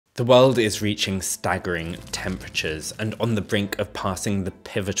The world is reaching staggering temperatures and on the brink of passing the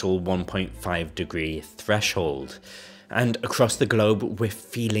pivotal 1.5 degree threshold. And across the globe, we're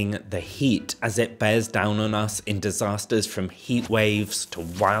feeling the heat as it bears down on us in disasters from heat waves to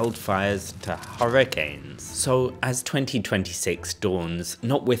wildfires to hurricanes. So as 2026 dawns,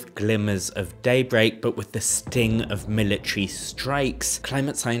 not with glimmers of daybreak, but with the sting of military strikes,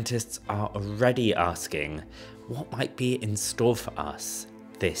 climate scientists are already asking, what might be in store for us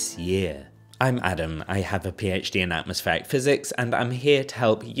this year? I'm Adam, I have a PhD in atmospheric physics, and I'm here to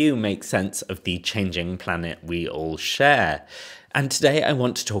help you make sense of the changing planet we all share. And today I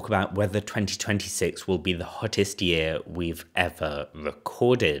want to talk about whether 2026 will be the hottest year we've ever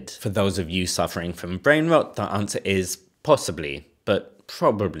recorded. For those of you suffering from brain rot, the answer is possibly, but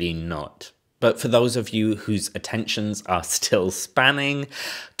probably not. But for those of you whose attentions are still spanning,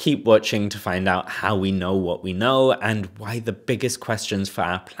 keep watching to find out how we know what we know and why the biggest questions for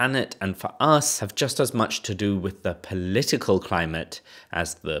our planet and for us have just as much to do with the political climate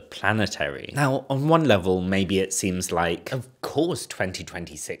as the planetary. Now, on one level, maybe it seems like, of course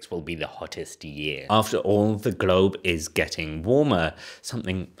 2026 will be the hottest year. After all, the globe is getting warmer,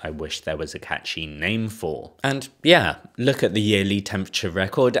 something I wish there was a catchy name for. And yeah, look at the yearly temperature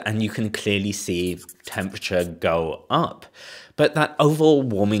record and you can clearly see temperature go up. But that overall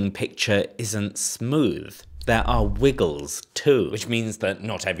warming picture isn't smooth. There are wiggles too, which means that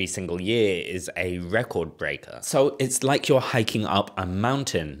not every single year is a record breaker. So it's like you're hiking up a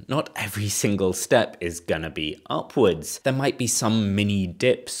mountain. Not every single step is gonna be upwards. There might be some mini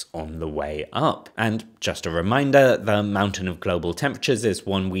dips on the way up. And just a reminder, the mountain of global temperatures is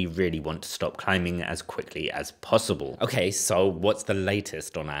one we really want to stop climbing as quickly as possible. Okay, so what's the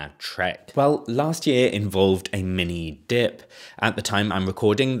latest on our trek? Well, last year involved a mini dip. At the time I'm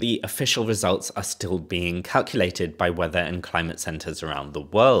recording, the official results are still being calculated by weather and climate centers around the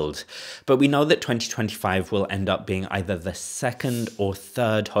world. But we know that 2025 will end up being either the second or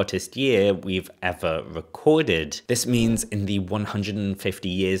third hottest year we've ever recorded. This means in the 150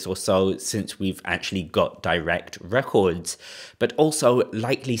 years or so since we've actually got direct records, but also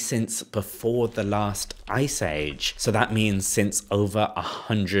likely since before the last ice age. So that means since over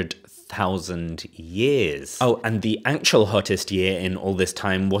 100,000 years. Oh, and the actual hottest year in all this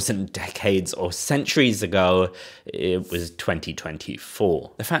time wasn't decades or centuries ago, it was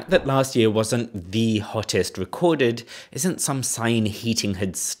 2024. The fact that last year wasn't the hottest recorded isn't some sign heating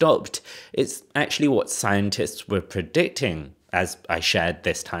had stopped, it's actually what scientists were predicting. As I shared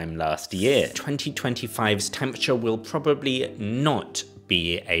this time last year, 2025's temperature will probably not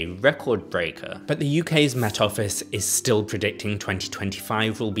be a record breaker. But the UK's Met Office is still predicting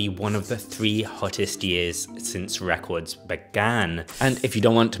 2025 will be one of the 3 hottest years since records began. And if you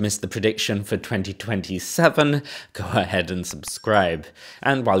don't want to miss the prediction for 2027, go ahead and subscribe.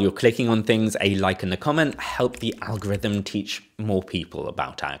 And while you're clicking on things, a like and a comment help the algorithm teach more people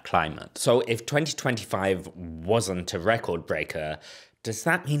about our climate. So if 2025 wasn't a record breaker, does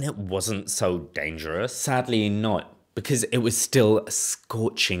that mean it wasn't so dangerous? Sadly not, because it was still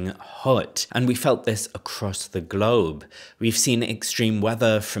scorching hot, and we felt this across the globe. We've seen extreme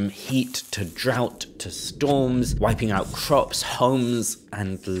weather from heat to drought to storms, wiping out crops, homes,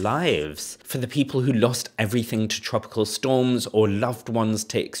 and lives. For the people who lost everything to tropical storms or loved ones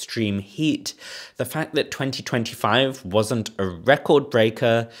to extreme heat, the fact that 2025 wasn't a record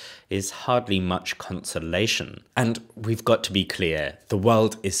breaker is hardly much consolation. And we've got to be clear, the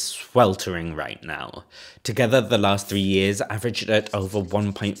world is sweltering right now. Together, the last 3 years averaged at over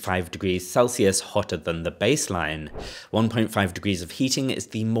 1.5 degrees Celsius hotter than the baseline. 1.5 degrees of heating is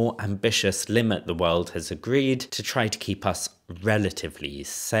the more ambitious limit the world has agreed to try to keep us relatively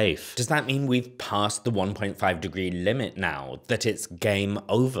safe. Does that mean we've passed the 1.5 degree limit now? That it's game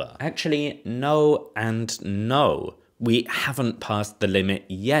over? Actually, no and no. We haven't passed the limit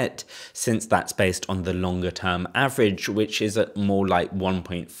yet, since that's based on the longer term average, which is at more like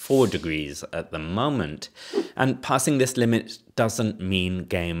 1.4 degrees at the moment. And passing this limit doesn't mean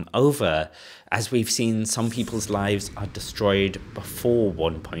game over. As we've seen, some people's lives are destroyed before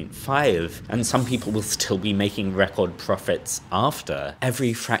 1.5, and some people will still be making record profits after.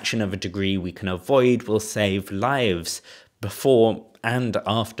 Every fraction of a degree we can avoid will save lives before and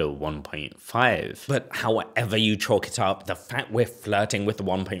after 1.5. But however you chalk it up, the fact we're flirting with the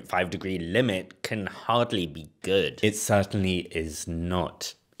 1.5 degree limit can hardly be good. It certainly is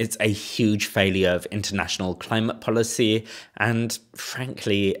not. It's a huge failure of international climate policy and,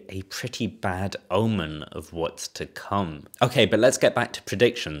 frankly, a pretty bad omen of what's to come. Okay, but let's get back to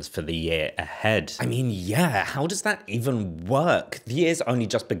predictions for the year ahead. I mean, yeah, how does that even work? The year's only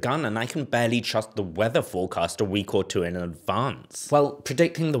just begun and I can barely trust the weather forecast a week or two in advance. Well,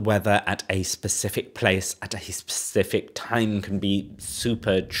 predicting the weather at a specific place at a specific time can be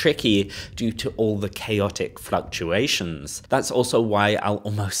super tricky due to all the chaotic fluctuations. That's also why I'll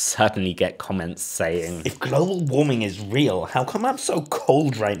almost certainly get comments saying, if global warming is real, how come I'm so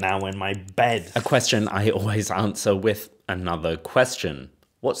cold right now in my bed? A question I always answer with another question.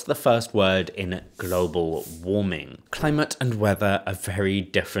 What's the first word in global warming? Climate and weather are very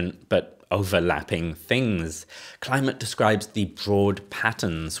different but overlapping things. Climate describes the broad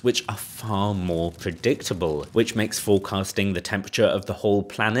patterns, which are far more predictable, which makes forecasting the temperature of the whole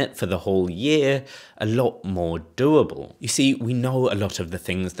planet for the whole year a lot more doable. You see, we know a lot of the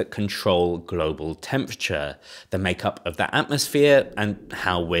things that control global temperature, the makeup of the atmosphere and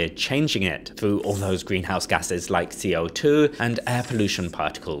how we're changing it through all those greenhouse gases like CO2 and air pollution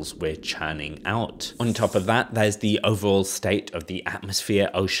particles we're churning out. On top of that, there's the overall state of the atmosphere,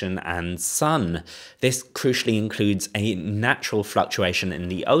 ocean and sun. This crucially includes a natural fluctuation in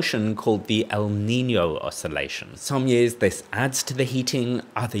the ocean called the El Nino oscillation. Some years this adds to the heating,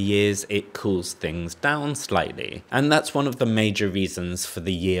 other years it cools things down slightly. And that's one of the major reasons for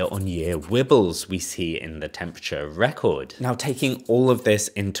the year-on-year wibbles we see in the temperature record. Now, taking all of this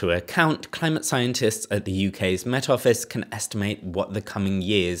into account, climate scientists at the UK's Met Office can estimate what the coming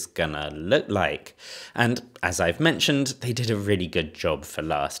year's gonna look like. And as I've mentioned, they did a really good job for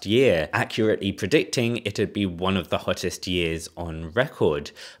last year, accurately predicting it'd be one of the hottest years on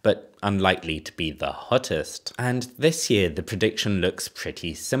record, but unlikely to be the hottest. And this year, the prediction looks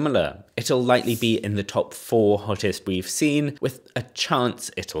pretty similar. It'll likely be in the top 4 hottest we've seen, with a chance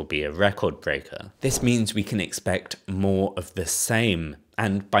it'll be a record breaker. This means we can expect more of the same.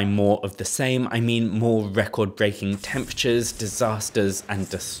 And by more of the same, I mean more record-breaking temperatures, disasters, and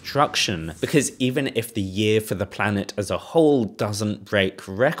destruction. Because even if the year for the planet as a whole doesn't break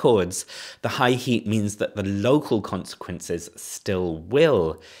records, the high heat means that the local consequences still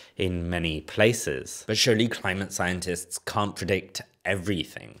will in many places. But surely climate scientists can't predict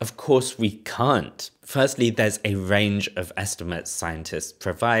everything. Of course we can't. Firstly, there's a range of estimates scientists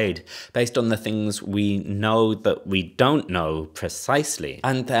provide based on the things we know that we don't know precisely.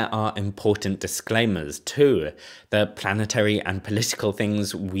 And there are important disclaimers too. The planetary and political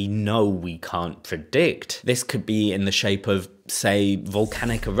things we know we can't predict. This could be in the shape of, say,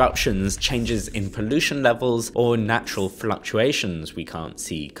 volcanic eruptions, changes in pollution levels, or natural fluctuations we can't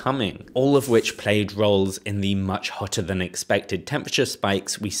see coming. All of which played roles in the much hotter than expected temperature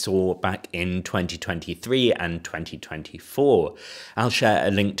spikes we saw back in 2023 and 2024. I'll share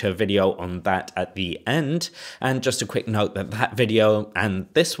a link to a video on that at the end, and just a quick note that that video and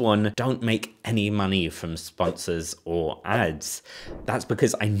this one don't make any money from sponsors or ads. That's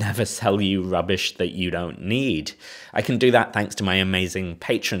because I never sell you rubbish that you don't need. I can do that thanks to my amazing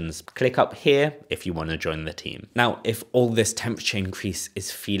patrons. Click up here if you want to join the team. Now, if all this temperature increase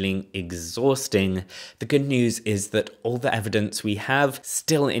is feeling exhausting, the good news is that all the evidence we have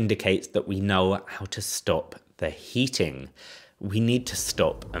still indicates that we know how to stop the heating. We need to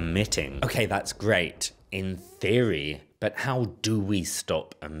stop emitting. Okay, that's great in theory. But how do we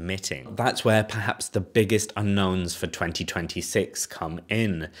stop emitting? That's where perhaps the biggest unknowns for 2026 come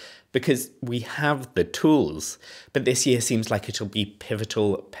in, because we have the tools, but this year seems like it'll be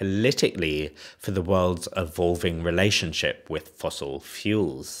pivotal politically for the world's evolving relationship with fossil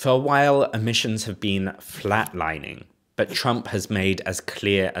fuels. For a while, emissions have been flatlining. But Trump has made as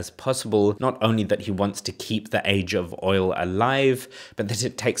clear as possible not only that he wants to keep the age of oil alive, but that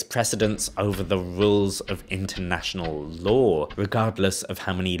it takes precedence over the rules of international law, regardless of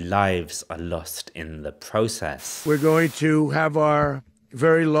how many lives are lost in the process. We're going to have our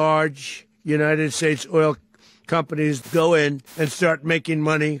very large United States oil companies go in and start making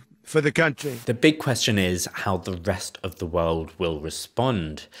money for the country. The big question is how the rest of the world will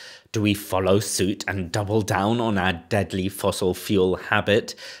respond. Do we follow suit and double down on our deadly fossil fuel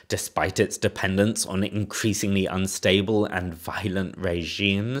habit, despite its dependence on increasingly unstable and violent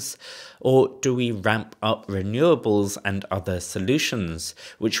regimes? Or do we ramp up renewables and other solutions,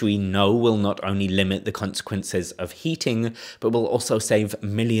 which we know will not only limit the consequences of heating, but will also save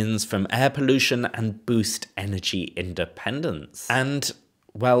millions from air pollution and boost energy independence? And,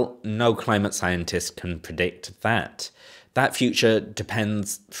 well, no climate scientist can predict that. That future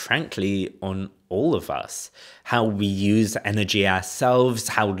depends, frankly, on all of us. How we use energy ourselves,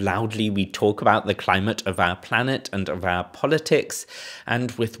 how loudly we talk about the climate of our planet and of our politics,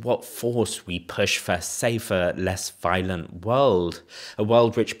 and with what force we push for a safer, less violent world. A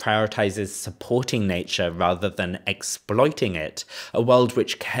world which prioritizes supporting nature rather than exploiting it. A world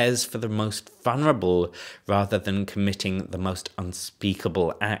which cares for the most vulnerable rather than committing the most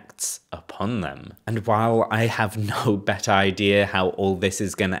unspeakable acts upon them. And while I have no better idea how all this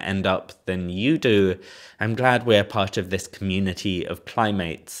is going to end up than you do, I'm glad we're part of this community of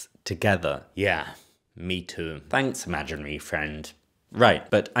climates together. Yeah, me too. Thanks, imaginary friend. Right,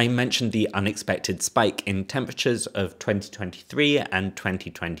 but I mentioned the unexpected spike in temperatures of 2023 and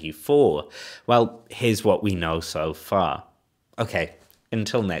 2024. Well, here's what we know so far. Okay,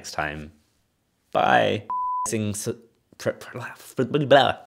 until next time. Bye.